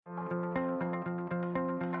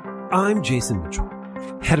I'm Jason Mitchell,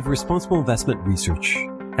 Head of Responsible Investment Research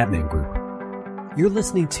at Man Group. You're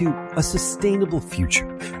listening to A Sustainable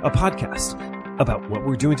Future, a podcast about what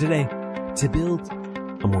we're doing today to build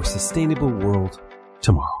a more sustainable world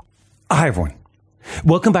tomorrow. Hi, everyone.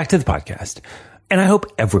 Welcome back to the podcast, and I hope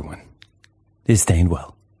everyone is staying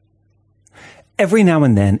well. Every now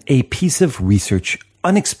and then, a piece of research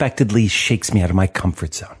unexpectedly shakes me out of my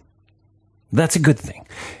comfort zone. That's a good thing.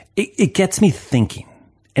 It gets me thinking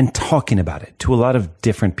and talking about it to a lot of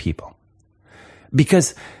different people.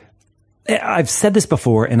 Because I've said this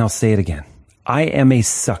before and I'll say it again. I am a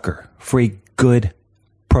sucker for a good,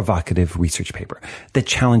 provocative research paper that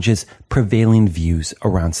challenges prevailing views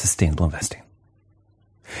around sustainable investing.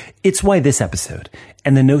 It's why this episode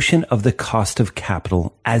and the notion of the cost of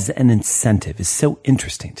capital as an incentive is so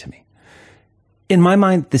interesting to me. In my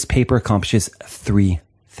mind, this paper accomplishes three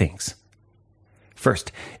things.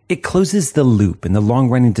 First, it closes the loop in the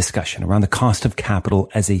long-running discussion around the cost of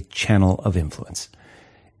capital as a channel of influence.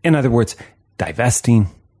 In other words, divesting,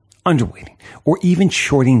 underweighting, or even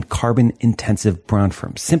shorting carbon-intensive brown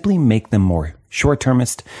firms simply make them more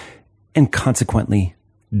short-termist and consequently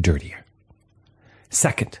dirtier.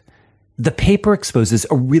 Second, the paper exposes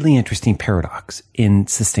a really interesting paradox in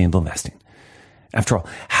sustainable investing. After all,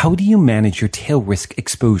 how do you manage your tail risk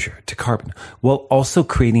exposure to carbon while also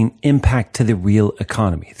creating impact to the real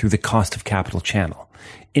economy through the cost of capital channel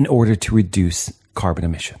in order to reduce carbon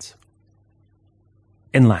emissions?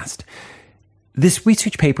 And last, this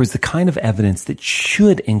research paper is the kind of evidence that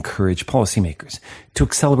should encourage policymakers to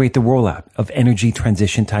accelerate the rollout of energy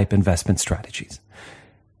transition type investment strategies.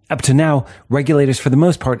 Up to now, regulators for the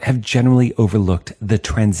most part have generally overlooked the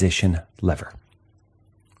transition lever.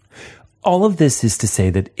 All of this is to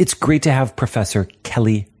say that it's great to have Professor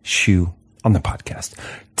Kelly Shue on the podcast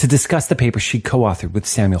to discuss the paper she co-authored with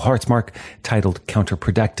Samuel Hartzmark titled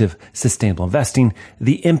Counterproductive Sustainable Investing,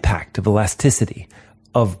 the Impact of Elasticity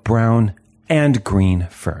of Brown and Green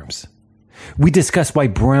Firms. We discuss why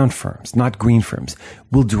brown firms, not green firms,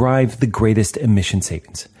 will drive the greatest emission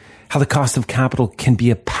savings, how the cost of capital can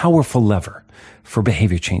be a powerful lever for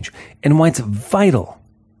behavior change, and why it's vital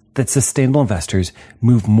that sustainable investors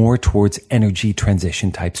move more towards energy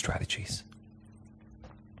transition type strategies.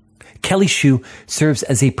 Kelly Shue serves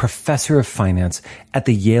as a professor of finance at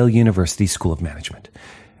the Yale University School of Management.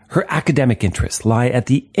 Her academic interests lie at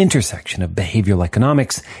the intersection of behavioral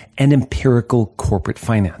economics and empirical corporate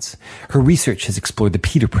finance. Her research has explored the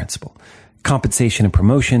Peter Principle, compensation and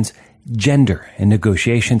promotions, gender and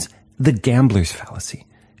negotiations, the gambler's fallacy,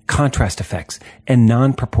 contrast effects, and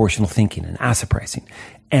non-proportional thinking in asset pricing,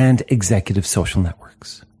 and executive social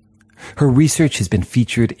networks. Her research has been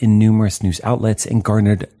featured in numerous news outlets and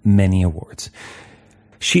garnered many awards.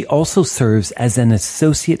 She also serves as an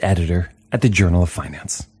associate editor at the Journal of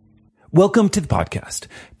Finance. Welcome to the podcast,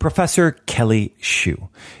 Professor Kelly Shue.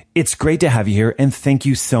 It's great to have you here, and thank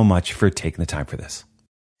you so much for taking the time for this.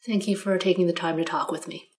 Thank you for taking the time to talk with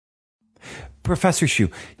me. Professor Shue,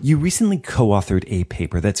 you recently co-authored a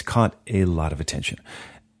paper that's caught a lot of attention.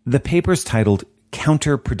 The paper is titled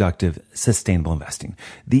Counterproductive Sustainable Investing,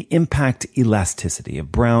 the Impact Elasticity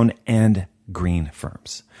of Brown and Green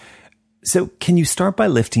Firms. So can you start by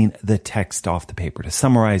lifting the text off the paper to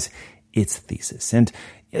summarize its thesis? And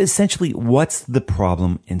essentially, what's the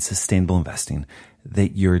problem in sustainable investing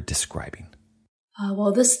that you're describing?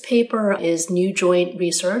 Well, this paper is new joint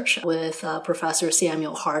research with Professor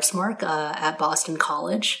Samuel Hartzmark at Boston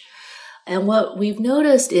College. And what we've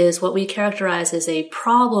noticed is what we characterize as a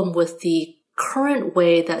problem with the current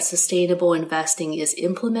way that sustainable investing is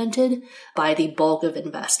implemented by the bulk of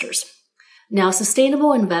investors. Now,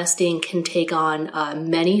 sustainable investing can take on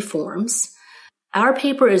many forms. Our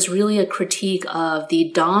paper is really a critique of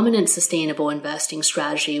the dominant sustainable investing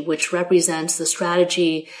strategy, which represents the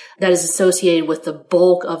strategy that is associated with the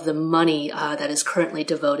bulk of the money that is currently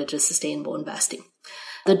devoted to sustainable investing.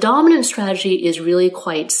 The dominant strategy is really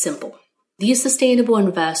quite simple. These sustainable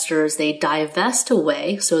investors, they divest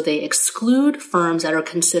away, so they exclude firms that are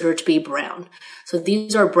considered to be brown. So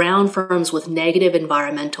these are brown firms with negative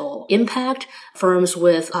environmental impact, firms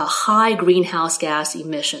with high greenhouse gas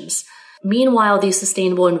emissions. Meanwhile, these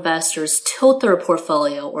sustainable investors tilt their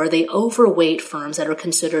portfolio or they overweight firms that are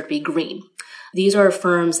considered to be green. These are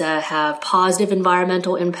firms that have positive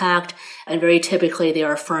environmental impact, and very typically they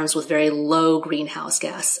are firms with very low greenhouse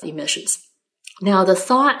gas emissions. Now, the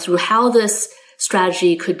thought through how this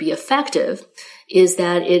strategy could be effective is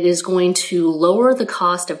that it is going to lower the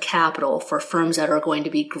cost of capital for firms that are going to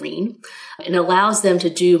be green, and allows them to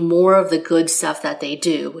do more of the good stuff that they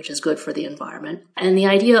do, which is good for the environment. And the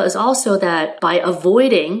idea is also that by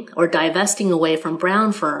avoiding or divesting away from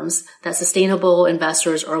brown firms, that sustainable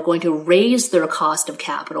investors are going to raise their cost of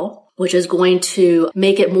capital, which is going to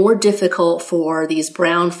make it more difficult for these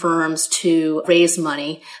brown firms to raise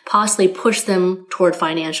money, possibly push them toward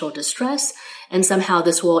financial distress, and somehow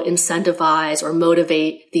this will incentivize or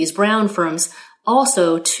motivate these brown firms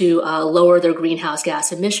also to lower their greenhouse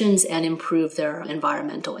gas emissions and improve their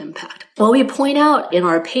environmental impact. What we point out in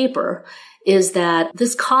our paper is that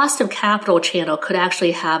this cost of capital channel could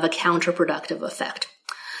actually have a counterproductive effect.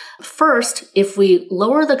 First, if we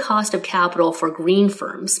lower the cost of capital for green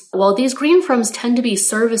firms, while these green firms tend to be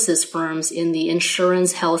services firms in the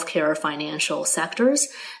insurance, healthcare, financial sectors,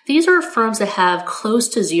 these are firms that have close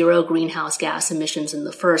to zero greenhouse gas emissions in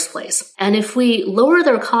the first place. And if we lower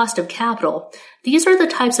their cost of capital, these are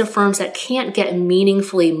the types of firms that can't get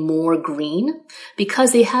meaningfully more green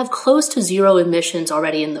because they have close to zero emissions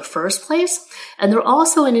already in the first place. And they're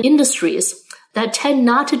also in industries that tend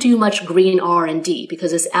not to do much green R&D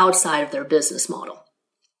because it's outside of their business model.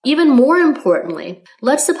 Even more importantly,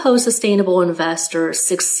 let's suppose sustainable investors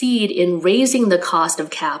succeed in raising the cost of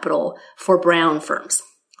capital for brown firms.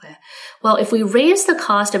 Okay. Well, if we raise the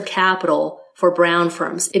cost of capital for brown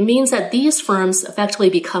firms, it means that these firms effectively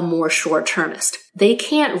become more short-termist. They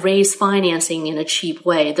can't raise financing in a cheap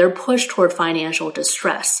way. They're pushed toward financial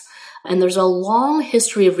distress. And there's a long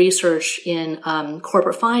history of research in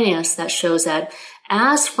corporate finance that shows that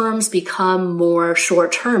as firms become more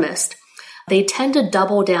short-termist, they tend to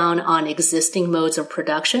double down on existing modes of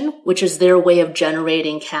production, which is their way of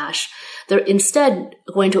generating cash. They're instead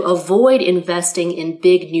going to avoid investing in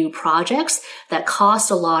big new projects that cost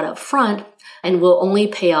a lot up front and will only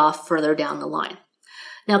pay off further down the line.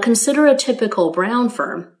 Now, consider a typical brown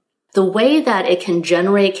firm. The way that it can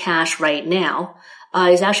generate cash right now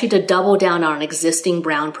is actually to double down on existing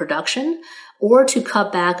brown production or to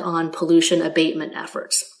cut back on pollution abatement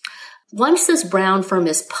efforts. Once this brown firm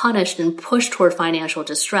is punished and pushed toward financial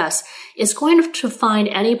distress, it's going to find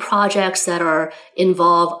any projects that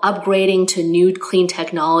involve upgrading to new clean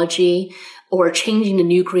technology or changing to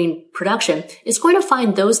new green production. It's going to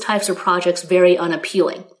find those types of projects very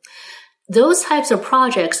unappealing. Those types of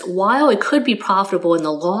projects, while it could be profitable in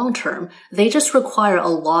the long term, they just require a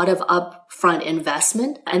lot of upfront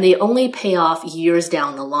investment and they only pay off years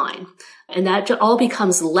down the line. And that all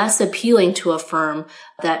becomes less appealing to a firm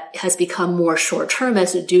that has become more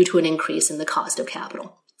short-termist due to an increase in the cost of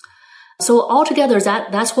capital. So altogether,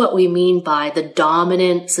 that's what we mean by the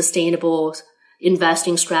dominant sustainable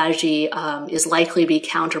investing strategy is likely to be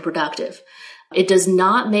counterproductive. It does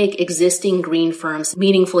not make existing green firms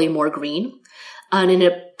meaningfully more green, and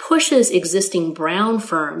it pushes existing brown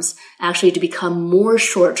firms actually to become more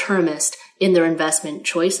short-termist in their investment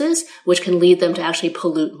choices, which can lead them to actually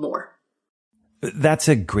pollute more. That's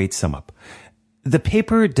a great sum up. The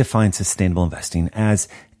paper defines sustainable investing as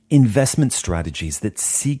investment strategies that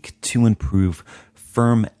seek to improve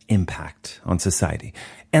firm impact on society.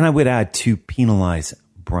 And I would add to penalize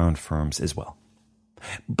brown firms as well.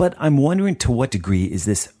 But I'm wondering to what degree is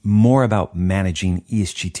this more about managing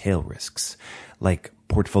ESG tail risks, like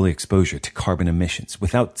portfolio exposure to carbon emissions,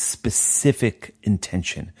 without specific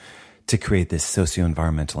intention to create this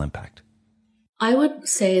socio-environmental impact? I would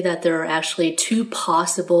say that there are actually two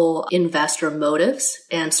possible investor motives,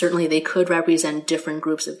 and certainly they could represent different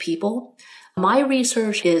groups of people. My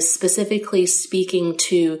research is specifically speaking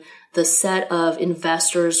to the set of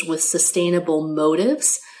investors with sustainable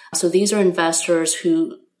motives. So these are investors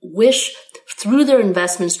who wish, through their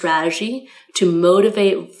investment strategy, to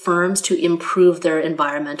motivate firms to improve their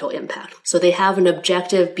environmental impact. So they have an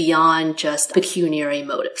objective beyond just pecuniary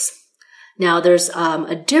motives. Now, there's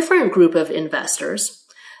a different group of investors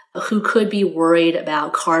who could be worried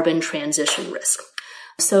about carbon transition risk.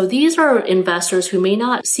 So these are investors who may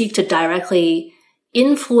not seek to directly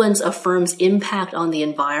influence a firm's impact on the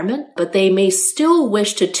environment, but they may still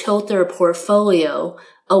wish to tilt their portfolio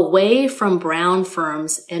away from brown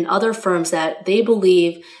firms and other firms that they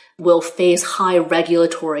believe will face high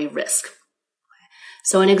regulatory risk.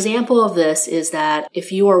 So an example of this is that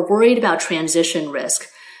if you are worried about transition risk,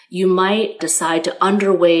 you might decide to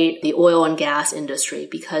underweight the oil and gas industry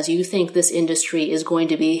because you think this industry is going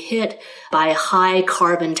to be hit by high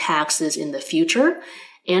carbon taxes in the future.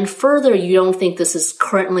 And further, you don't think this is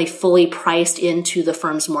currently fully priced into the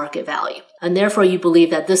firm's market value. And therefore, you believe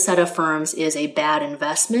that this set of firms is a bad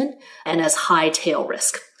investment and has high tail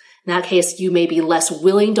risk. In that case, you may be less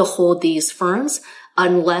willing to hold these firms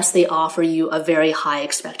unless they offer you a very high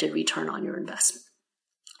expected return on your investment.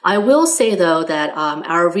 I will say, though, that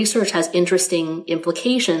our research has interesting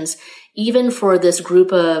implications even for this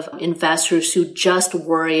group of investors who just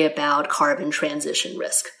worry about carbon transition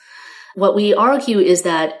risk. What we argue is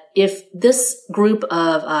that if this group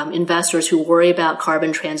of investors who worry about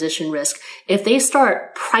carbon transition risk, if they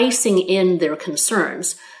start pricing in their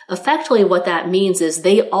concerns, effectively what that means is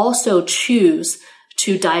they also choose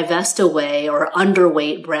to divest away or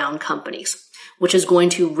underweight brown companies, which is going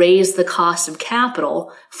to raise the cost of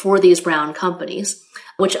capital for these brown companies,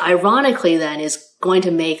 which ironically then is going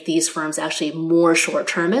to make these firms actually more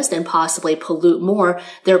short-termist and possibly pollute more,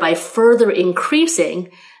 thereby further increasing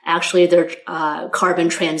actually their carbon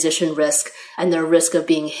transition risk and their risk of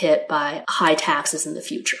being hit by high taxes in the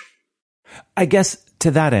future. I guess to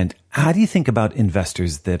that end, how do you think about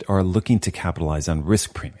investors that are looking to capitalize on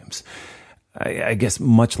risk premiums? I guess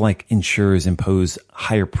much like insurers impose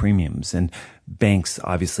higher premiums and banks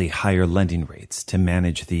obviously higher lending rates to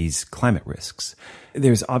manage these climate risks,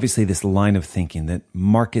 there's obviously this line of thinking that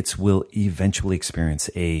markets will eventually experience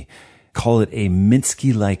call it a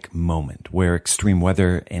Minsky-like moment where extreme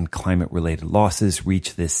weather and climate-related losses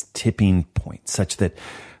reach this tipping point such that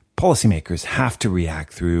policymakers have to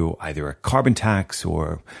react through either a carbon tax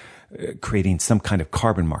or creating some kind of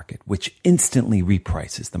carbon market, which instantly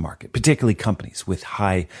reprices the market, particularly companies with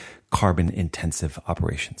high carbon-intensive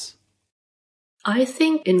operations. I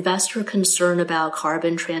think investor concern about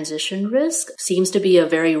carbon transition risk seems to be a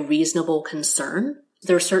very reasonable concern.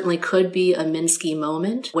 There certainly could be a Minsky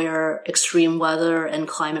moment where extreme weather and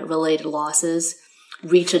climate-related losses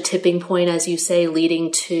reach a tipping point, as you say,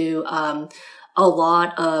 leading to a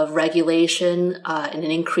lot of regulation and an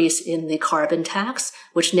increase in the carbon tax,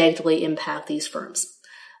 which negatively impact these firms.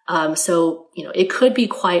 So, it could be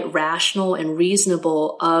quite rational and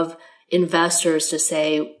reasonable of investors to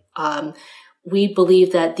say, we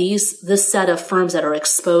believe that this set of firms that are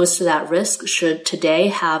exposed to that risk should today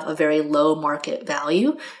have a very low market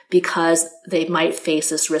value because they might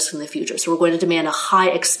face this risk in the future. So we're going to demand a high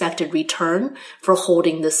expected return for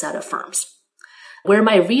holding this set of firms. Where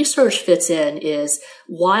my research fits in is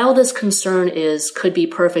while this concern could be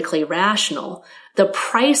perfectly rational, the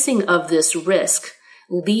pricing of this risk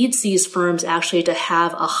leads these firms actually to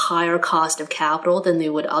have a higher cost of capital than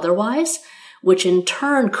they would otherwise, which in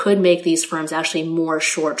turn could make these firms actually more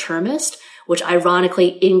short-termist, which ironically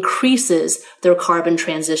increases their carbon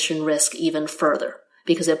transition risk even further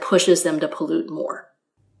because it pushes them to pollute more.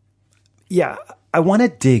 Yeah, I want to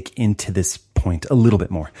dig into this point a little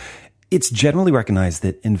bit more. It's generally recognized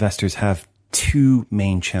that investors have two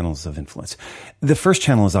main channels of influence. The first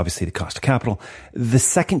channel is obviously the cost of capital. The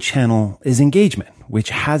second channel is engagement, which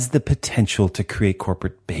has the potential to create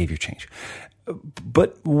corporate behavior change.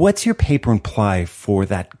 But what's your paper imply for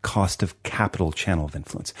that cost of capital channel of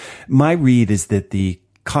influence? My read is that the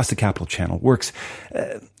cost of capital channel works,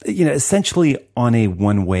 essentially on a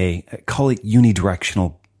one-way, call it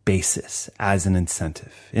unidirectional basis as an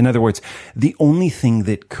incentive. In other words, the only thing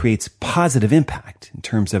that creates positive impact in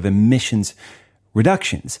terms of emissions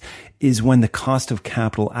reductions is when the cost of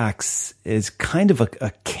capital acts as kind of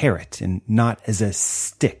a carrot and not as a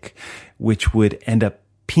stick, which would end up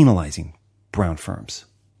penalizing brown firms.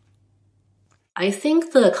 I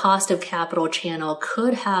think the cost of capital channel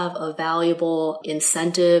could have a valuable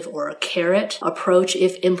incentive or a carrot approach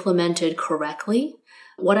if implemented correctly.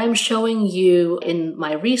 What I'm showing you in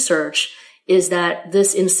my research is that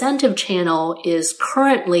this incentive channel is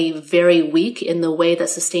currently very weak in the way that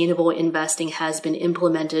sustainable investing has been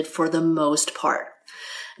implemented for the most part.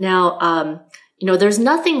 Now, there's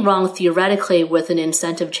nothing wrong theoretically with an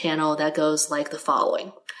incentive channel that goes like the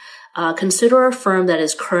following. Consider a firm that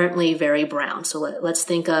is currently very brown. So let's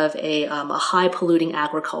think of a high polluting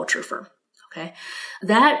agriculture firm. Okay.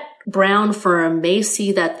 That brown firm may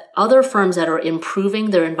see that other firms that are improving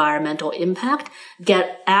their environmental impact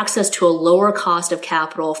get access to a lower cost of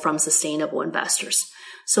capital from sustainable investors.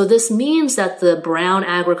 So this means that the brown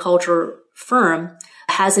agriculture firm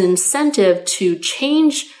has an incentive to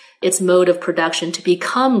change its mode of production to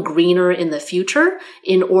become greener in the future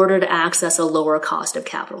in order to access a lower cost of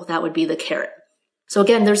capital. That would be the carrot. So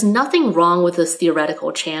again, there's nothing wrong with this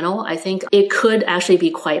theoretical channel. I think it could actually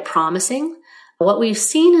be quite promising. What we've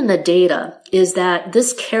seen in the data is that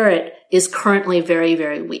this carrot is currently very,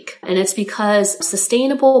 very weak. And it's because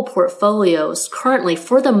sustainable portfolios currently,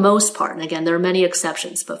 for the most part, and again, there are many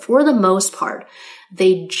exceptions, but for the most part,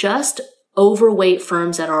 they just overweight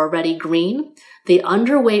firms that are already green. They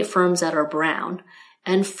underweight firms that are brown.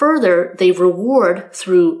 And further, they reward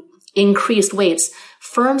through increased weights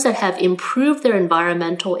firms that have improved their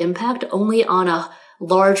environmental impact only on a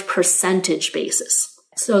large percentage basis.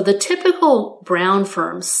 So the typical brown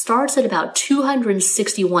firm starts at about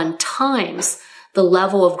 261 times the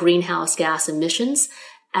level of greenhouse gas emissions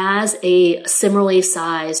as a similarly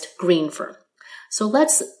sized green firm. So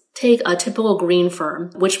let's take a typical green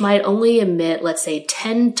firm, which might only emit, let's say,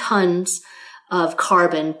 10 tons of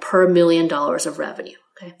carbon per $1 million of revenue.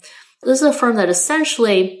 Okay. This is a firm that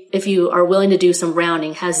essentially, if you are willing to do some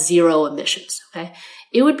rounding, has zero emissions. Okay.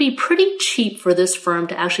 It would be pretty cheap for this firm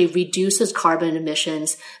to actually reduce its carbon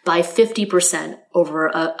emissions by 50%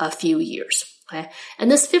 over a few years. Okay. And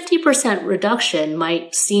this 50% reduction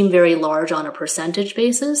might seem very large on a percentage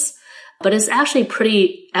basis, but it's actually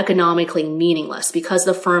pretty economically meaningless because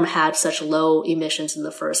the firm had such low emissions in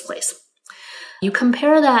the first place. You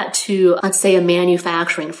compare that to, let's say, a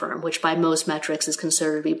manufacturing firm, which by most metrics is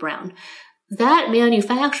considered to be brown. That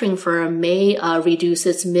manufacturing firm may reduce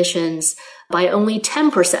its emissions by only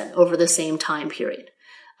 10% over the same time period.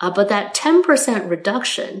 But that 10%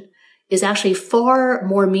 reduction is actually far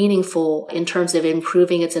more meaningful in terms of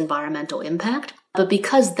improving its environmental impact. But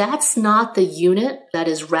because that's not the unit that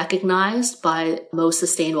is recognized by most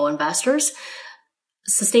sustainable investors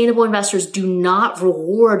do not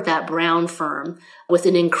reward that brown firm with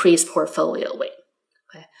an increased portfolio weight.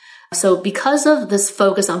 Okay. So because of this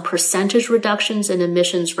focus on percentage reductions in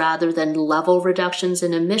emissions rather than level reductions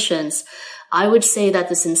in emissions, I would say that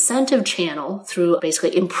this incentive channel, through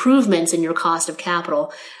basically improvements in your cost of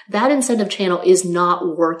capital, that incentive channel is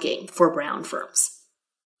not working for brown firms.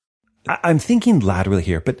 I'm thinking laterally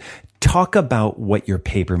here, but talk about what your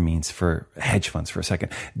paper means for hedge funds for a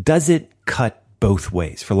second. Does it cut both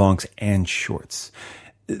ways for longs and shorts?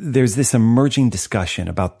 There's this emerging discussion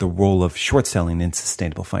about the role of short selling in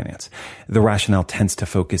sustainable finance. The rationale tends to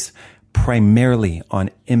focus primarily on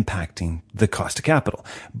impacting the cost of capital.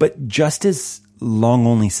 But just as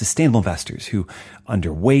long-only sustainable investors who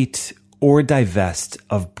underweight or divest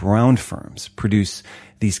of brown firms produce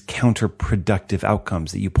these counterproductive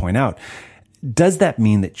outcomes that you point out, does that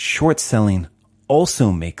mean that short selling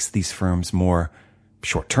also makes these firms more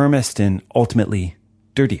short-termist and ultimately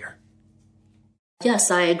dirtier?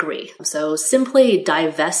 Yes, I agree. So simply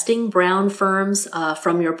divesting brown firms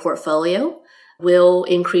from your portfolio will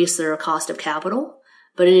increase their cost of capital.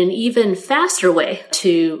 But in an even faster way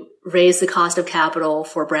to raise the cost of capital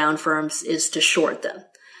for brown firms is to short them.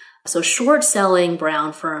 So short selling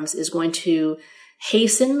brown firms is going to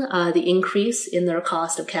hasten the increase in their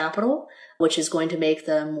cost of capital, which is going to make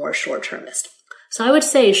them more short-termist. So I would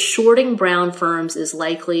say shorting brown firms is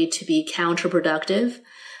likely to be counterproductive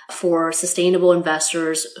for sustainable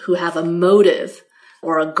investors who have a motive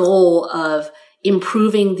or a goal of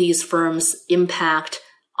improving these firms' impact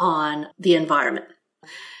on the environment.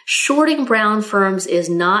 Shorting brown firms is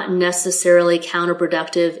not necessarily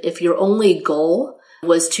counterproductive if your only goal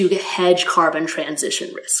was to hedge carbon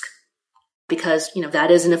transition risk. Because,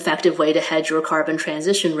 that is an effective way to hedge your carbon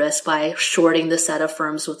transition risk by shorting the set of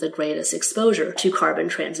firms with the greatest exposure to carbon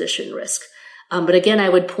transition risk. But again, I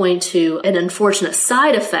would point to an unfortunate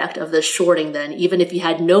side effect of this shorting then, even if you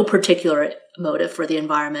had no particular motive for the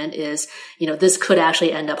environment, is, this could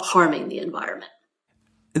actually end up harming the environment.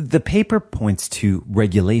 The paper points to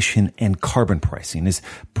regulation and carbon pricing as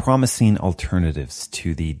promising alternatives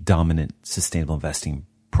to the dominant sustainable investing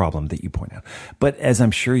problem that you point out. But as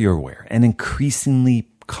I'm sure you're aware, an increasingly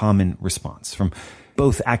common response from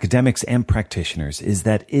both academics and practitioners is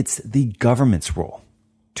that it's the government's role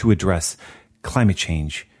to address climate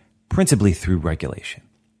change principally through regulation.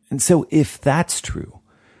 And so if that's true,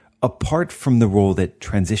 apart from the role that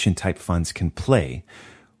transition type funds can play,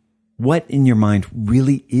 what in your mind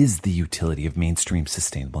really is the utility of mainstream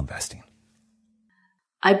sustainable investing?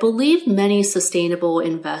 I believe many sustainable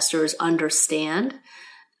investors understand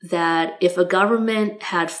that if a government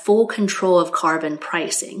had full control of carbon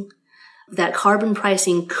pricing, that carbon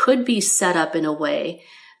pricing could be set up in a way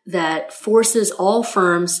that forces all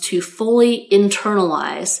firms to fully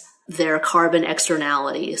internalize their carbon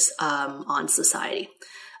externalities on society.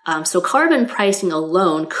 So carbon pricing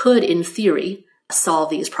alone could, in theory, solve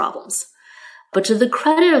these problems. But to the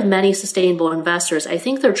credit of many sustainable investors, I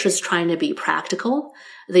think they're just trying to be practical.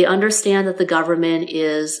 They understand that the government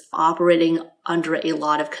is operating under a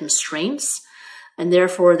lot of constraints, and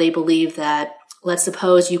therefore they believe that, let's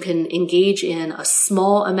suppose you can engage in a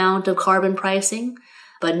small amount of carbon pricing,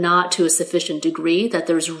 but not to a sufficient degree, that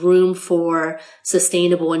there's room for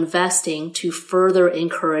sustainable investing to further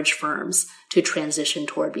encourage firms to transition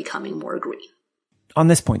toward becoming more green. On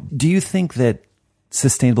this point, do you think that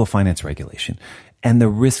sustainable finance regulation and the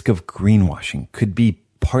risk of greenwashing could be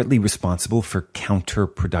partly responsible for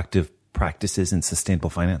counterproductive practices in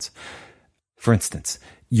sustainable finance? For instance,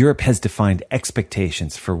 Europe has defined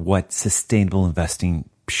expectations for what sustainable investing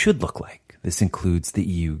should look like. This includes the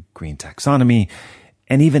EU green taxonomy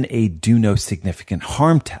and even a do no significant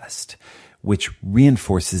harm test, which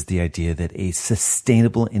reinforces the idea that a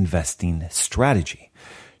sustainable investing strategy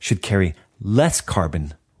should carry less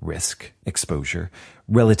carbon risk exposure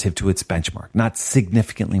relative to its benchmark, not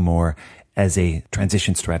significantly more as a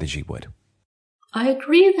transition strategy would. I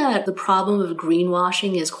agree that the problem of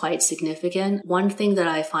greenwashing is quite significant. One thing that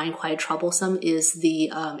I find quite troublesome is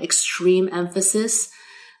the extreme emphasis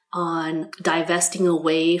on divesting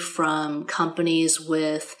away from companies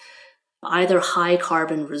with either high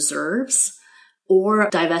carbon reserves or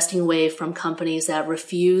divesting away from companies that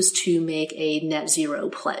refuse to make a net zero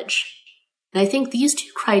pledge. And I think these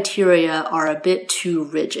two criteria are a bit too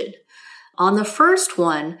rigid. On the first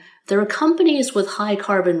one, there are companies with high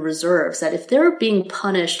carbon reserves that if they're being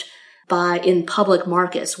punished in public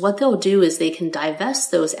markets, what they'll do is they can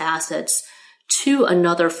divest those assets to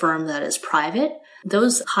another firm that is private.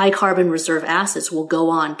 Those high carbon reserve assets will go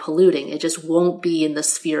on polluting. It just won't be in the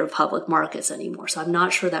sphere of public markets anymore. So I'm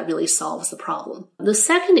not sure that really solves the problem. The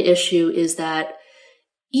second issue is that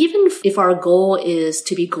even if our goal is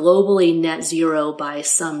to be globally net zero by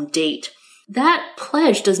some date, that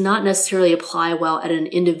pledge does not necessarily apply well at an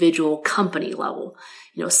individual company level.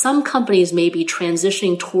 Some companies may be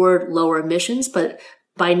transitioning toward lower emissions, but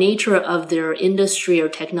by nature of their industry or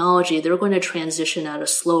technology, they're going to transition at a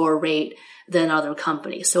slower rate than other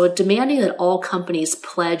companies. So demanding that all companies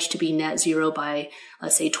pledge to be net zero by,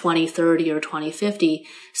 let's say, 2030 or 2050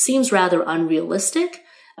 seems rather unrealistic.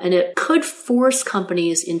 And it could force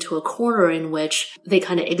companies into a corner in which they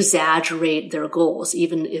kind of exaggerate their goals,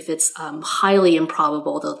 even if it's highly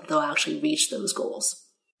improbable that they'll actually reach those goals.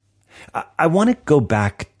 I want to go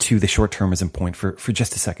back to the short-termism point for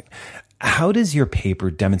just a second. How does your paper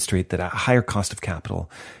demonstrate that a higher cost of capital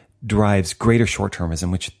drives greater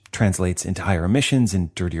short-termism, which translates into higher emissions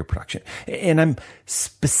and dirtier production? And I'm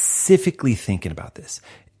specifically thinking about this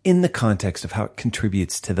in the context of how it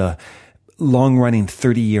contributes to the long-running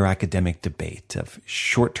 30-year academic debate of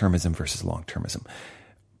short-termism versus long-termism.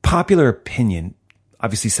 Popular opinion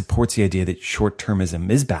obviously supports the idea that short-termism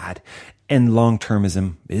is bad and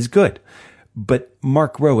long-termism is good. But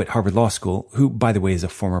Mark Rowe at Harvard Law School, who, by the way, is a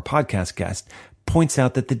former podcast guest, points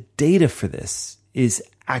out that the data for this is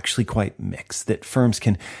actually quite mixed, that firms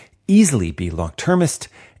can easily be long-termist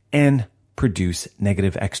and produce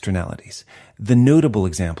negative externalities. The notable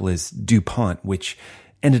example is DuPont, which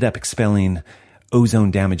ended up expelling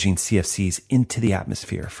ozone-damaging CFCs into the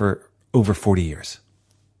atmosphere for over 40 years.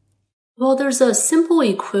 Well, there's a simple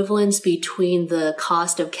equivalence between the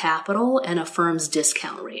cost of capital and a firm's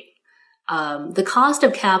discount rate. The cost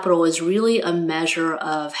of capital is really a measure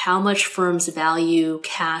of how much firms value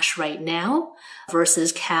cash right now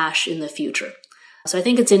versus cash in the future. So I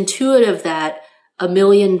think it's intuitive that $1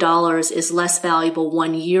 million is less valuable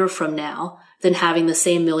 1 year from now than having the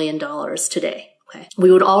same $1 million today. Okay.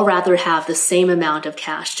 We would all rather have the same amount of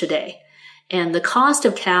cash today. And the cost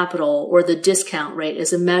of capital or the discount rate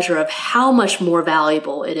is a measure of how much more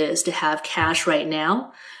valuable it is to have cash right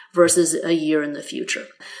now versus a year in the future.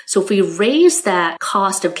 So if we raise that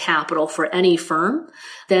cost of capital for any firm,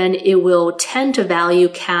 then it will tend to value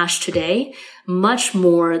cash today much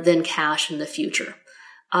more than cash in the future.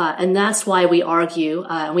 And that's why we argue,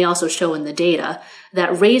 and we also show in the data,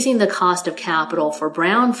 that raising the cost of capital for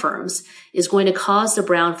brown firms is going to cause the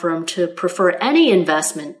brown firm to prefer any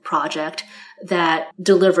investment project that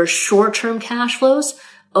delivers short-term cash flows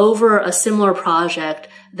over a similar project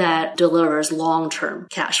that delivers long-term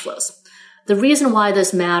cash flows. The reason why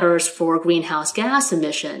this matters for greenhouse gas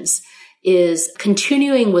emissions is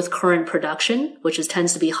continuing with current production, which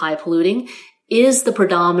tends to be high polluting, is the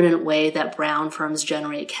predominant way that brown firms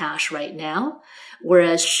generate cash right now.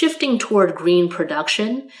 Whereas shifting toward green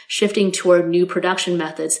production, shifting toward new production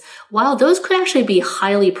methods, while those could actually be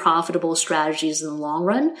highly profitable strategies in the long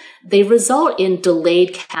run, they result in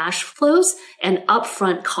delayed cash flows and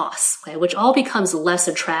upfront costs, okay, which all becomes less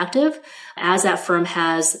attractive as that firm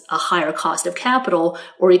has a higher cost of capital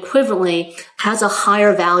or equivalently has a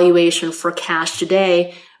higher valuation for cash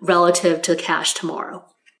today relative to cash tomorrow.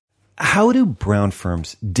 How do brown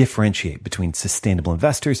firms differentiate between sustainable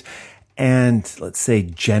investors and, let's say,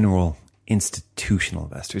 general institutional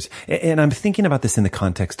investors? And I'm thinking about this in the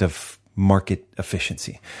context of market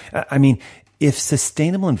efficiency. I mean, if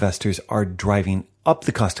sustainable investors are driving up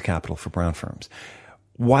the cost of capital for brown firms,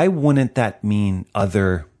 why wouldn't that mean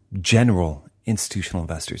other general institutional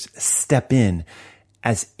investors step in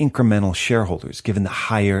as incremental shareholders given the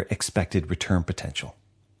higher expected return potential?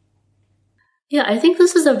 Yeah, I think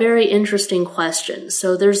this is a very interesting question.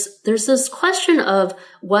 So there's this question of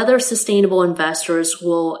whether sustainable investors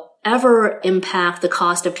will ever impact the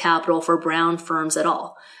cost of capital for brown firms at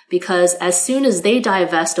all. Because as soon as they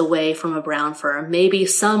divest away from a brown firm, maybe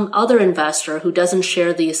some other investor who doesn't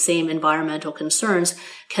share these same environmental concerns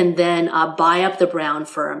can then buy up the brown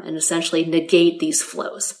firm and essentially negate these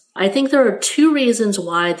flows. I think there are two reasons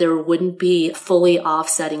why there wouldn't be fully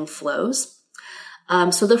offsetting flows.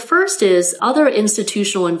 So the first is other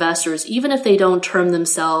institutional investors, even if they don't term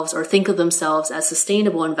themselves or think of themselves as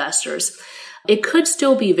sustainable investors, it could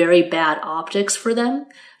still be very bad optics for them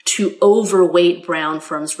to overweight brown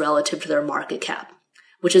firms relative to their market cap,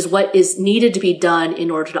 which is what is needed to be done in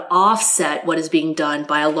order to offset what is being done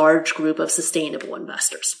by a large group of sustainable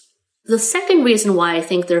investors. The second reason why I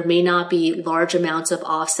think there may not be large amounts of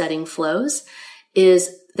offsetting flows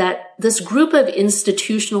is that this group of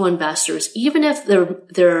institutional investors, even if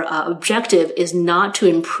their objective is not to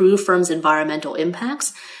improve firms' environmental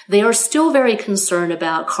impacts, they are still very concerned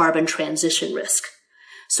about carbon transition risk.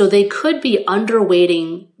 So they could be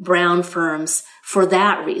underweighting brown firms for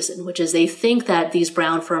that reason, which is they think that these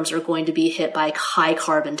brown firms are going to be hit by high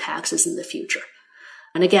carbon taxes in the future.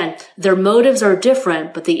 And again, their motives are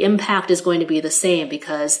different, but the impact is going to be the same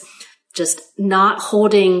because just not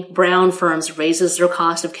holding brown firms raises their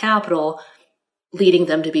cost of capital, leading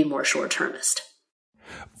them to be more short-termist.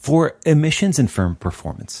 For emissions and firm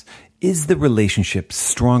performance, is the relationship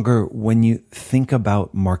stronger when you think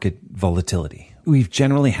about market volatility? We've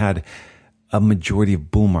generally had a majority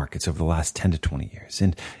of bull markets over the last 10 to 20 years,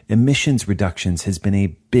 and emissions reductions has been a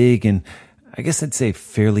big and I guess I'd say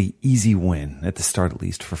fairly easy win at the start, at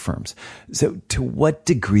least for firms. So to what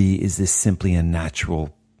degree is this simply a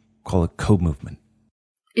natural, call it cove movement?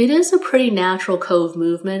 It is a pretty natural cove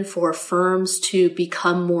movement for firms to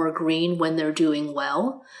become more green when they're doing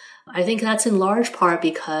well. I think that's in large part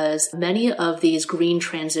because many of these green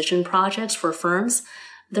transition projects for firms,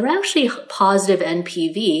 they're actually positive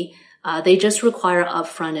NPV. They just require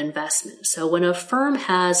upfront investment. So when a firm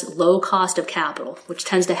has low cost of capital, which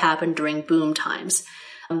tends to happen during boom times,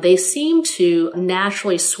 they seem to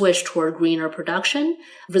naturally switch toward greener production,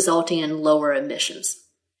 resulting in lower emissions.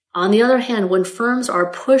 On the other hand, when firms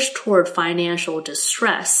are pushed toward financial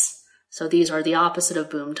distress, so these are the opposite of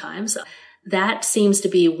boom times, that seems to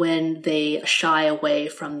be when they shy away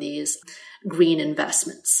from these green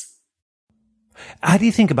investments. How do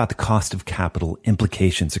you think about the cost of capital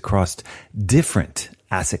implications across different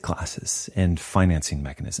asset classes and financing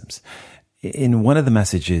mechanisms? In one of the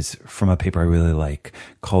messages from a paper I really like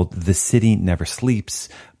called "The City Never Sleeps,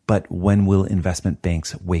 but When Will Investment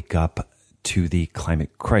Banks Wake Up to the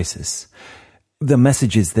Climate Crisis?" The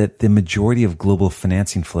message is that the majority of global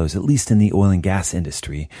financing flows, at least in the oil and gas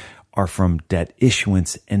industry, are from debt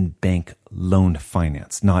issuance and bank loan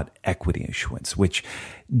finance, not equity issuance, which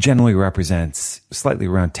generally represents slightly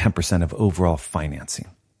around 10% of overall financing.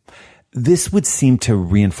 This would seem to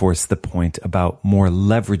reinforce the point about more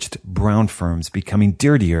leveraged brown firms becoming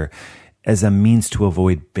dirtier as a means to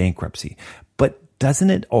avoid bankruptcy. But doesn't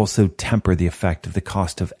it also temper the effect of the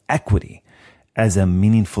cost of equity as a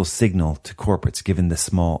meaningful signal to corporates, given the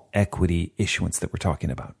small equity issuance that we're talking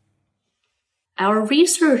about? Our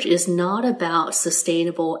research is not about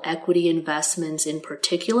sustainable equity investments in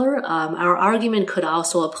particular. Our argument could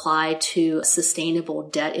also apply to sustainable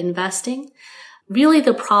debt investing. Really,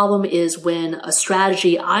 the problem is when a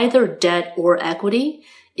strategy, either debt or equity,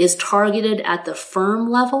 is targeted at the firm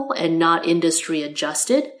level and not industry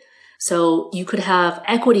adjusted. So you could have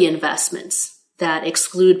equity investments that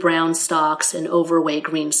exclude brown stocks and overweight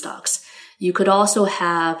green stocks. You could also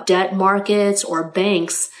have debt markets or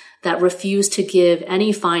banks that refuse to give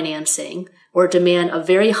any financing or demand a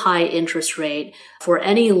very high interest rate for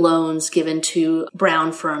any loans given to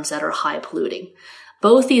brown firms that are high polluting.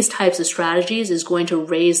 Both these types of strategies is going to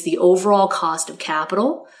raise the overall cost of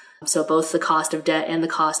capital, so both the cost of debt and the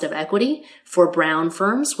cost of equity for brown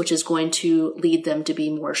firms, which is going to lead them to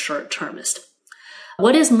be more short-termist.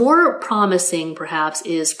 What is more promising, perhaps,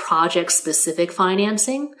 is project-specific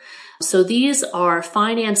financing. So these are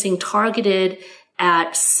financing targeted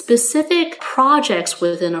at specific projects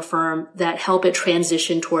within a firm that help it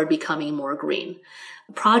transition toward becoming more green.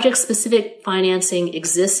 Project-specific financing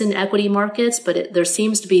exists in equity markets, but there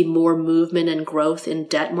seems to be more movement and growth in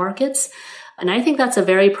debt markets. And I think that's a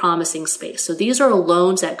very promising space. So these are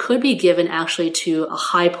loans that could be given actually to a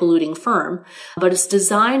high polluting firm, but it's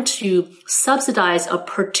designed to subsidize a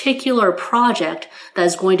particular project that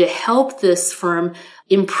is going to help this firm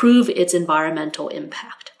improve its environmental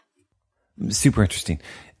impact. Super interesting.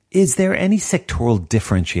 Is there any sectoral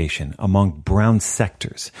differentiation among brown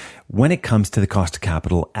sectors when it comes to the cost of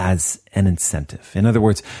capital as an incentive? In other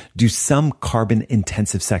words, do some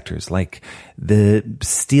carbon-intensive sectors like the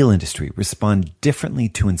steel industry respond differently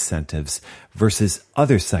to incentives versus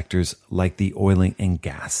other sectors like the oil and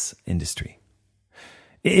gas industry?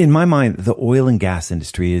 In my mind, the oil and gas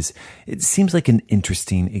industry it seems like an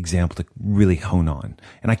interesting example to really hone on.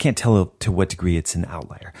 And I can't tell to what degree it's an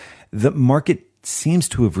outlier. The market seems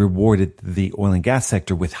to have rewarded the oil and gas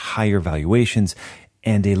sector with higher valuations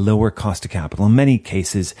and a lower cost of capital, in many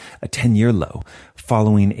cases a 10-year low,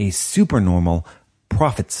 following a supernormal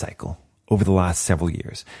profit cycle over the last several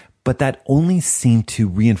years. But that only seemed to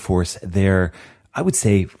reinforce their, I would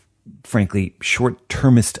say, frankly,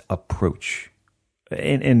 short-termist approach.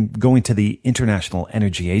 And going to the International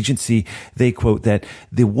Energy Agency, they quote that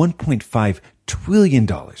the $1.5 trillion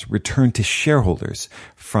returned to shareholders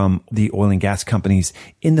from the oil and gas companies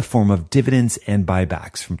in the form of dividends and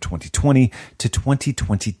buybacks from 2020 to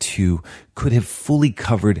 2022 could have fully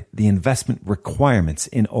covered the investment requirements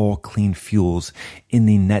in all clean fuels in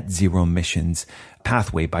the net zero emissions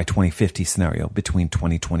pathway by 2050 scenario between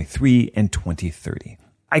 2023 and 2030.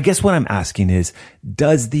 I guess what I'm asking is,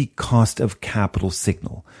 does the cost of capital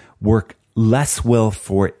signal work less well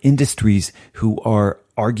for industries who are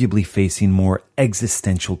arguably facing more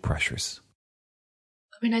existential pressures?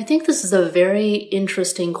 I think this is a very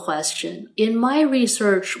interesting question. In my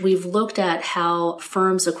research, we've looked at how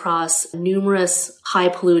firms across numerous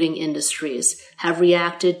high-polluting industries have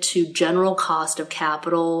reacted to general cost of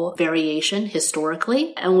capital variation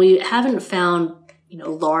historically, and we haven't found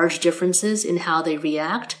large differences in how they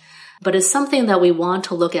react, but it's something that we want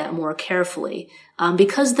to look at more carefully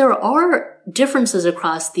because there are differences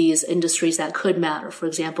across these industries that could matter. For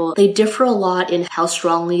example, they differ a lot in how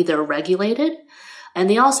strongly they're regulated, and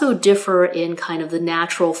they also differ in kind of the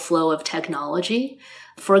natural flow of technology.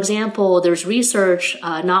 For example, there's research,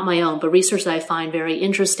 not my own, but research that I find very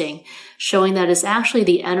interesting, showing that it's actually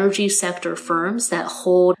the energy sector firms that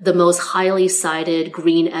hold the most highly cited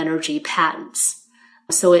green energy patents.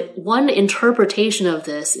 So one interpretation of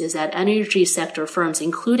this is that energy sector firms,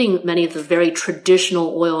 including many of the very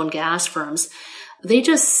traditional oil and gas firms, they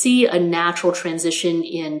just see a natural transition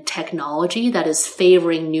in technology that is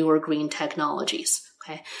favoring newer green technologies.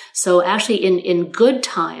 Okay. So actually in good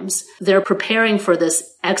times, they're preparing for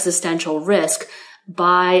this existential risk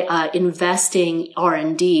by investing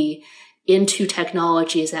R&D into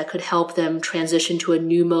technologies that could help them transition to a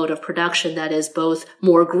new mode of production that is both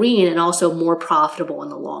more green and also more profitable in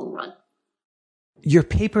the long run. Your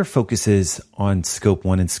paper focuses on Scope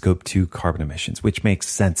 1 and Scope 2 carbon emissions, which makes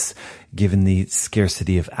sense given the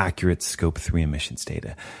scarcity of accurate Scope 3 emissions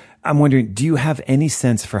data. I'm wondering, do you have any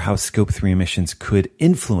sense for how Scope 3 emissions could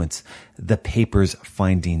influence the paper's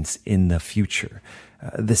findings in the future?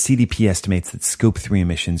 The CDP estimates that Scope 3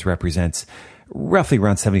 emissions represents roughly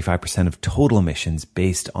around 75% of total emissions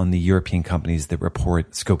based on the European companies that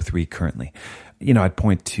report Scope 3 currently. I'd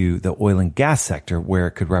point to the oil and gas sector where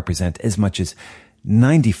it could represent as much as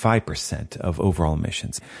 95% of overall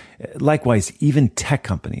emissions. Likewise, even tech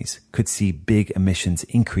companies could see big emissions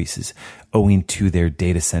increases owing to their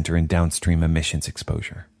data center and downstream emissions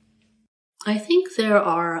exposure. I think there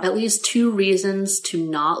are at least two reasons to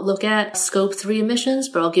not look at Scope 3 emissions,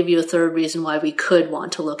 but I'll give you a third reason why we could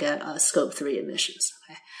want to look at Scope 3 emissions.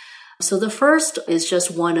 Okay. So the first is just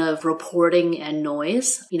one of reporting and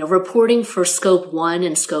noise. Reporting for Scope 1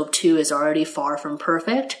 and Scope 2 is already far from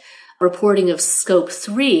perfect. Reporting of Scope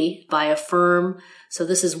 3 by a firm, so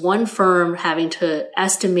this is one firm having to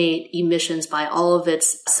estimate emissions by all of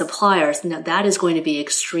its suppliers. Now that is going to be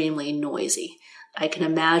extremely noisy. I can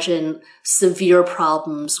imagine severe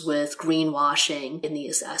problems with greenwashing in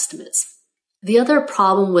these estimates. The other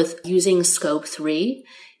problem with using Scope 3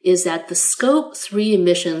 is that the Scope 3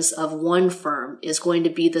 emissions of one firm is going to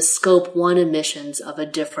be the Scope 1 emissions of a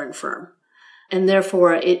different firm. And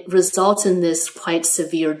therefore, it results in this quite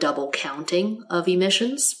severe double counting of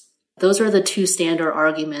emissions. Those are the two standard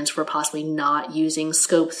arguments for possibly not using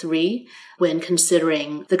Scope 3 when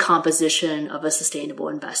considering the composition of a sustainable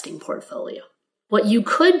investing portfolio. What you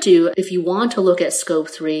could do if you want to look at Scope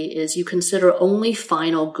 3 is you consider only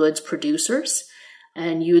final goods producers,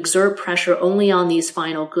 and you exert pressure only on these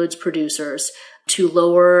final goods producers to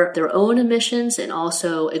lower their own emissions and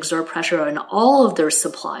also exert pressure on all of their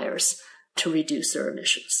suppliers to reduce their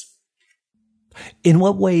emissions. In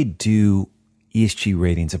what way do ESG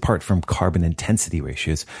ratings, apart from carbon intensity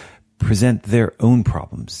ratios, present their own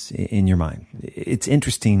problems in your mind? It's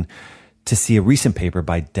interesting to see a recent paper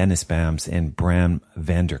by Dennis Bams and Bram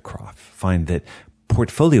Vanderkroft find that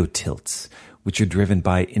portfolio tilts which are driven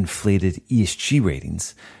by inflated ESG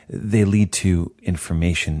ratings. They lead to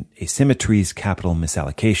information asymmetries, capital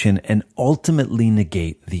misallocation, and ultimately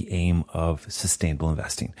negate the aim of sustainable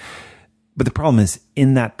investing. But the problem is,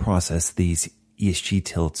 in that process, these ESG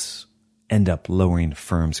tilts end up lowering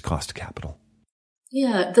firms' cost of capital.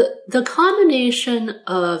 Yeah, the combination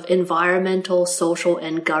of environmental, social,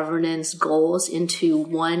 and governance goals into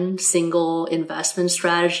one single investment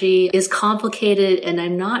strategy is complicated and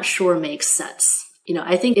I'm not sure makes sense.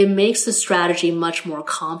 I think it makes the strategy much more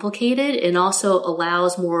complicated and also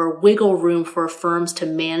allows more wiggle room for firms to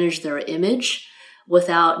manage their image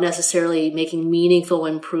without necessarily making meaningful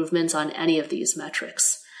improvements on any of these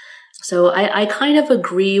metrics. So I kind of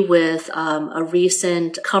agree with a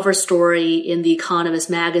recent cover story in The Economist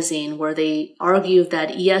magazine where they argued that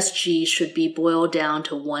ESG should be boiled down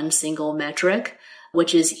to one single metric,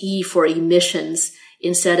 which is E for emissions,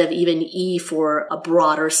 instead of even E for a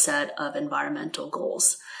broader set of environmental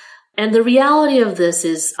goals. And the reality of this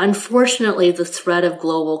is, unfortunately, the threat of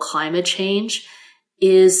global climate change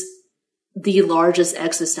is the largest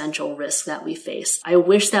existential risk that we face. I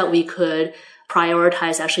wish that we could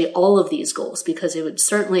prioritize actually all of these goals because it would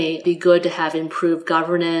certainly be good to have improved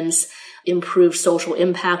governance, improved social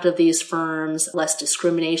impact of these firms, less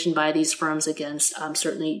discrimination by these firms against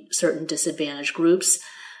certainly certain disadvantaged groups.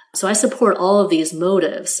 So I support all of these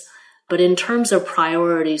motives, but in terms of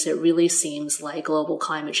priorities, it really seems like global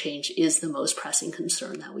climate change is the most pressing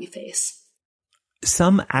concern that we face.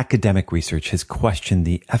 Some academic research has questioned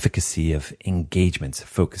the efficacy of engagements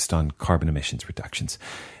focused on carbon emissions reductions.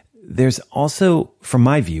 There's also, from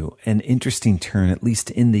my view, an interesting turn, at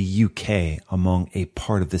least in the UK, among a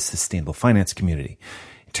part of the sustainable finance community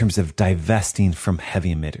in terms of divesting from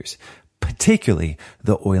heavy emitters, particularly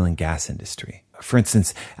the oil and gas industry. For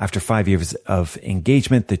instance, after 5 years of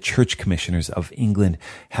engagement, the Church Commissioners of England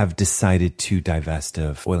have decided to divest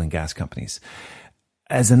of oil and gas companies.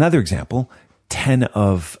 As another example, 10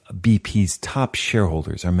 of BP's top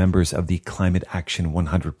shareholders are members of the Climate Action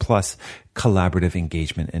 100 Plus Collaborative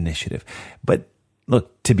Engagement Initiative. But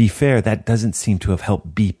look, to be fair, that doesn't seem to have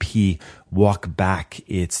helped BP walk back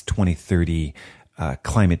its 2030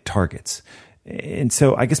 climate targets. And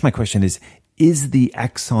so I guess my question is the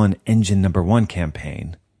Exxon Engine #1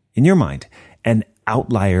 campaign, in your mind, an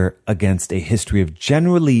outlier against a history of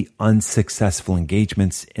generally unsuccessful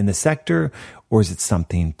engagements in the sector, or is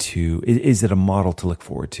it a model to look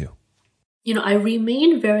forward to? I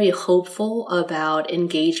remain very hopeful about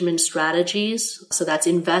engagement strategies. So that's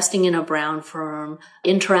investing in a brown firm,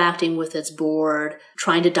 interacting with its board,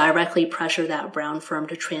 trying to directly pressure that brown firm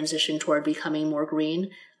to transition toward becoming more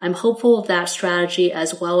green. I'm hopeful of that strategy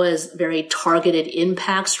as well as very targeted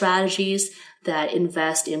impact strategies that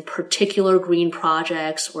invest in particular green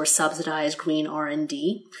projects or subsidize green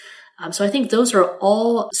R&D. So I think those are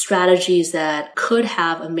all strategies that could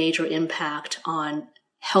have a major impact on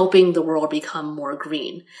helping the world become more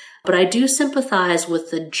green. But I do sympathize with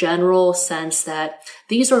the general sense that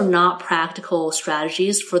these are not practical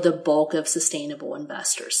strategies for the bulk of sustainable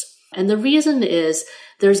investors. And the reason is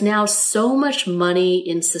there's now so much money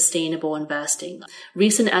in sustainable investing.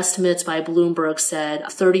 Recent estimates by Bloomberg said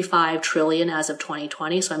 35 trillion as of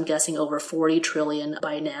 2020, so I'm guessing over 40 trillion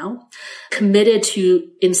by now, committed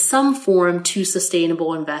in some form to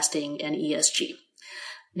sustainable investing and ESG.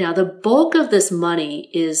 Now, the bulk of this money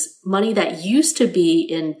is money that used to be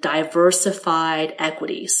in diversified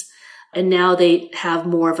equities, and now they have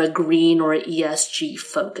more of a green or ESG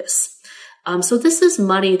focus. So this is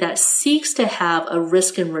money that seeks to have a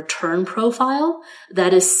risk and return profile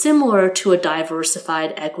that is similar to a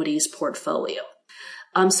diversified equities portfolio.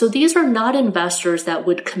 So these are not investors that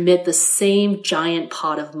would commit the same giant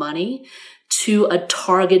pot of money to a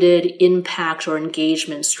targeted impact or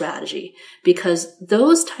engagement strategy, because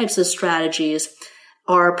those types of strategies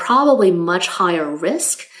are probably much higher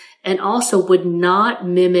risk and also would not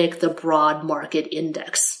mimic the broad market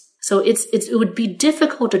index. So it would be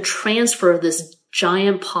difficult to transfer this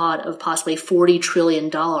giant pot of possibly $40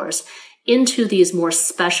 trillion into these more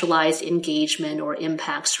specialized engagement or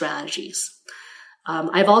impact strategies.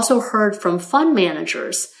 I've also heard from fund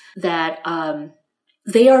managers that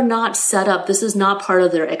they are not set up, this is not part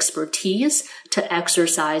of their expertise to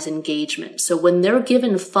exercise engagement. So when they're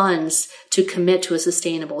given funds to commit to a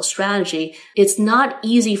sustainable strategy, it's not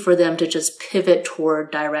easy for them to just pivot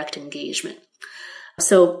toward direct engagement.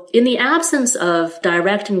 So in the absence of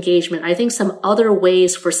direct engagement, I think some other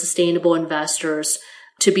ways for sustainable investors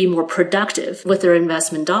to be more productive with their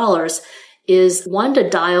investment dollars is one, to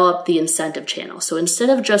dial up the incentive channel. So instead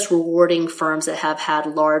of just rewarding firms that have had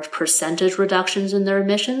large percentage reductions in their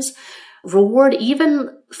emissions, reward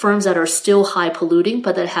even firms that are still high polluting,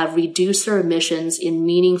 but that have reduced their emissions in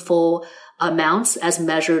meaningful amounts as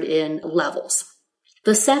measured in levels.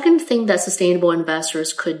 The second thing that sustainable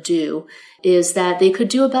investors could do is that they could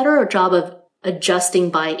do a better job of adjusting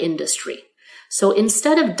by industry. So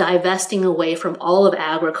instead of divesting away from all of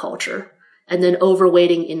agriculture and then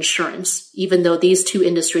overweighting insurance, even though these two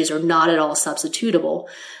industries are not at all substitutable,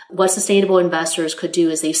 what sustainable investors could do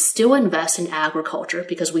is they still invest in agriculture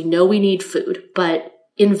because we know we need food, but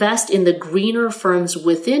invest in the greener firms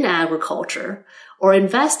within agriculture, or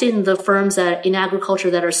invest in the firms in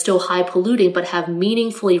agriculture that are still high polluting but have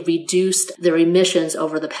meaningfully reduced their emissions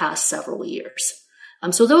over the past several years.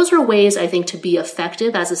 So those are ways, I think, to be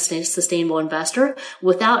effective as a sustainable investor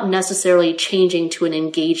without necessarily changing to an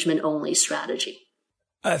engagement-only strategy.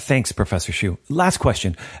 Thanks, Professor Shue. Last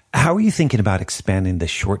question. How are you thinking about expanding the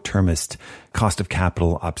short-termist cost of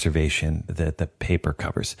capital observation that the paper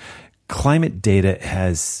covers? Climate data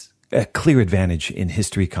has a clear advantage in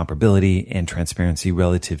history comparability and transparency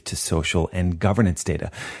relative to social and governance data.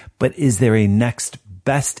 But is there a next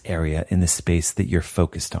best area in the space that you're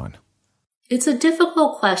focused on? It's a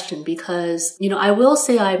difficult question because, I will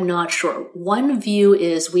say I'm not sure. One view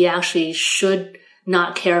is we actually should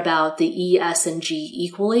not care about the E, S, and G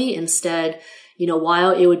equally. Instead,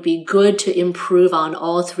 while it would be good to improve on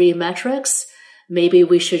all three metrics, maybe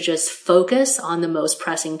we should just focus on the most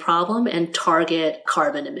pressing problem and target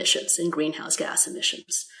carbon emissions and greenhouse gas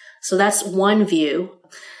emissions. So that's one view.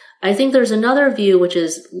 I think there's another view, which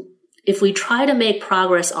is if we try to make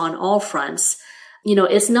progress on all fronts,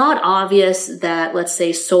 it's not obvious that, let's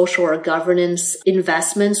say, social or governance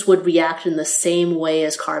investments would react in the same way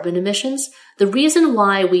as carbon emissions. The reason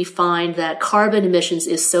why we find that carbon emissions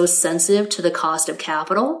is so sensitive to the cost of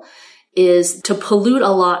capital is to pollute a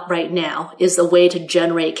lot right now is a way to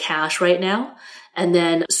generate cash right now. And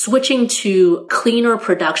then switching to cleaner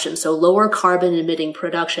production, so lower carbon emitting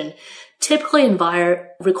production, typically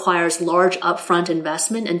requires large upfront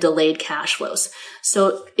investment and delayed cash flows.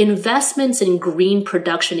 So investments in green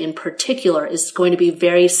production in particular is going to be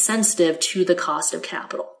very sensitive to the cost of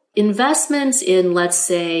capital. Investments in, let's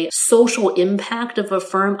say, social impact of a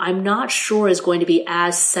firm, I'm not sure is going to be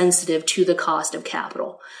as sensitive to the cost of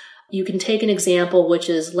capital. You can take an example, which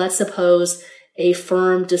is, let's suppose a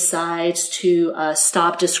firm decides to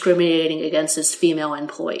stop discriminating against its female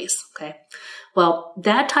employees. Okay. Well,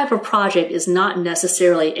 that type of project is not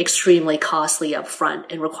necessarily extremely costly up front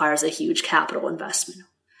and requires a huge capital investment.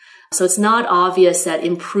 So it's not obvious that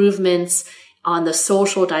improvements on the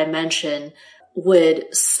social dimension would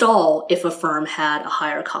stall if a firm had a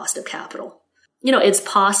higher cost of capital. It's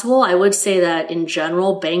possible. I would say that in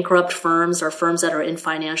general, bankrupt firms or firms that are in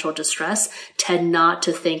financial distress tend not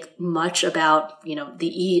to think much about, the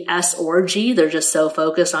E, S, or G. They're just so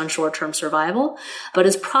focused on short-term survival. But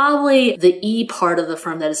it's probably the E part of the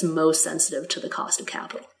firm that is most sensitive to the cost of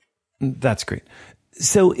capital. That's great.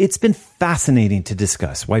 So it's been fascinating to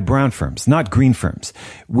discuss why brown firms, not green firms,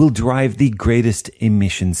 will drive the greatest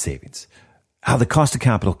emission savings. How the cost of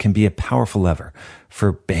capital can be a powerful lever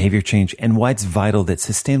for behavior change and why it's vital that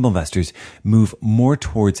sustainable investors move more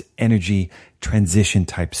towards energy transition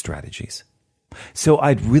type strategies. So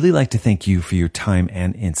I'd really like to thank you for your time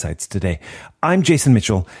and insights today. I'm Jason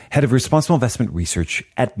Mitchell, head of responsible investment research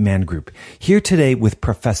at Man Group, here today with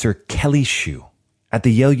Professor Kelly Shue at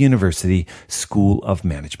the Yale University School of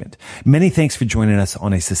Management. Many thanks for joining us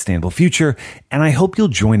on A Sustainable Future, and I hope you'll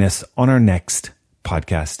join us on our next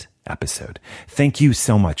podcast episode. Thank you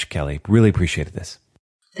so much, Kelly. Really appreciated this.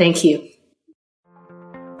 Thank you.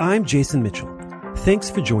 I'm Jason Mitchell.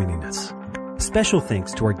 Thanks for joining us. Special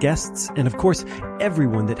thanks to our guests and, of course,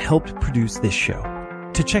 everyone that helped produce this show.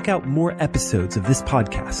 To check out more episodes of this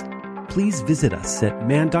podcast, please visit us at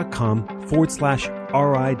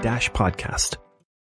man.com/RI-podcast.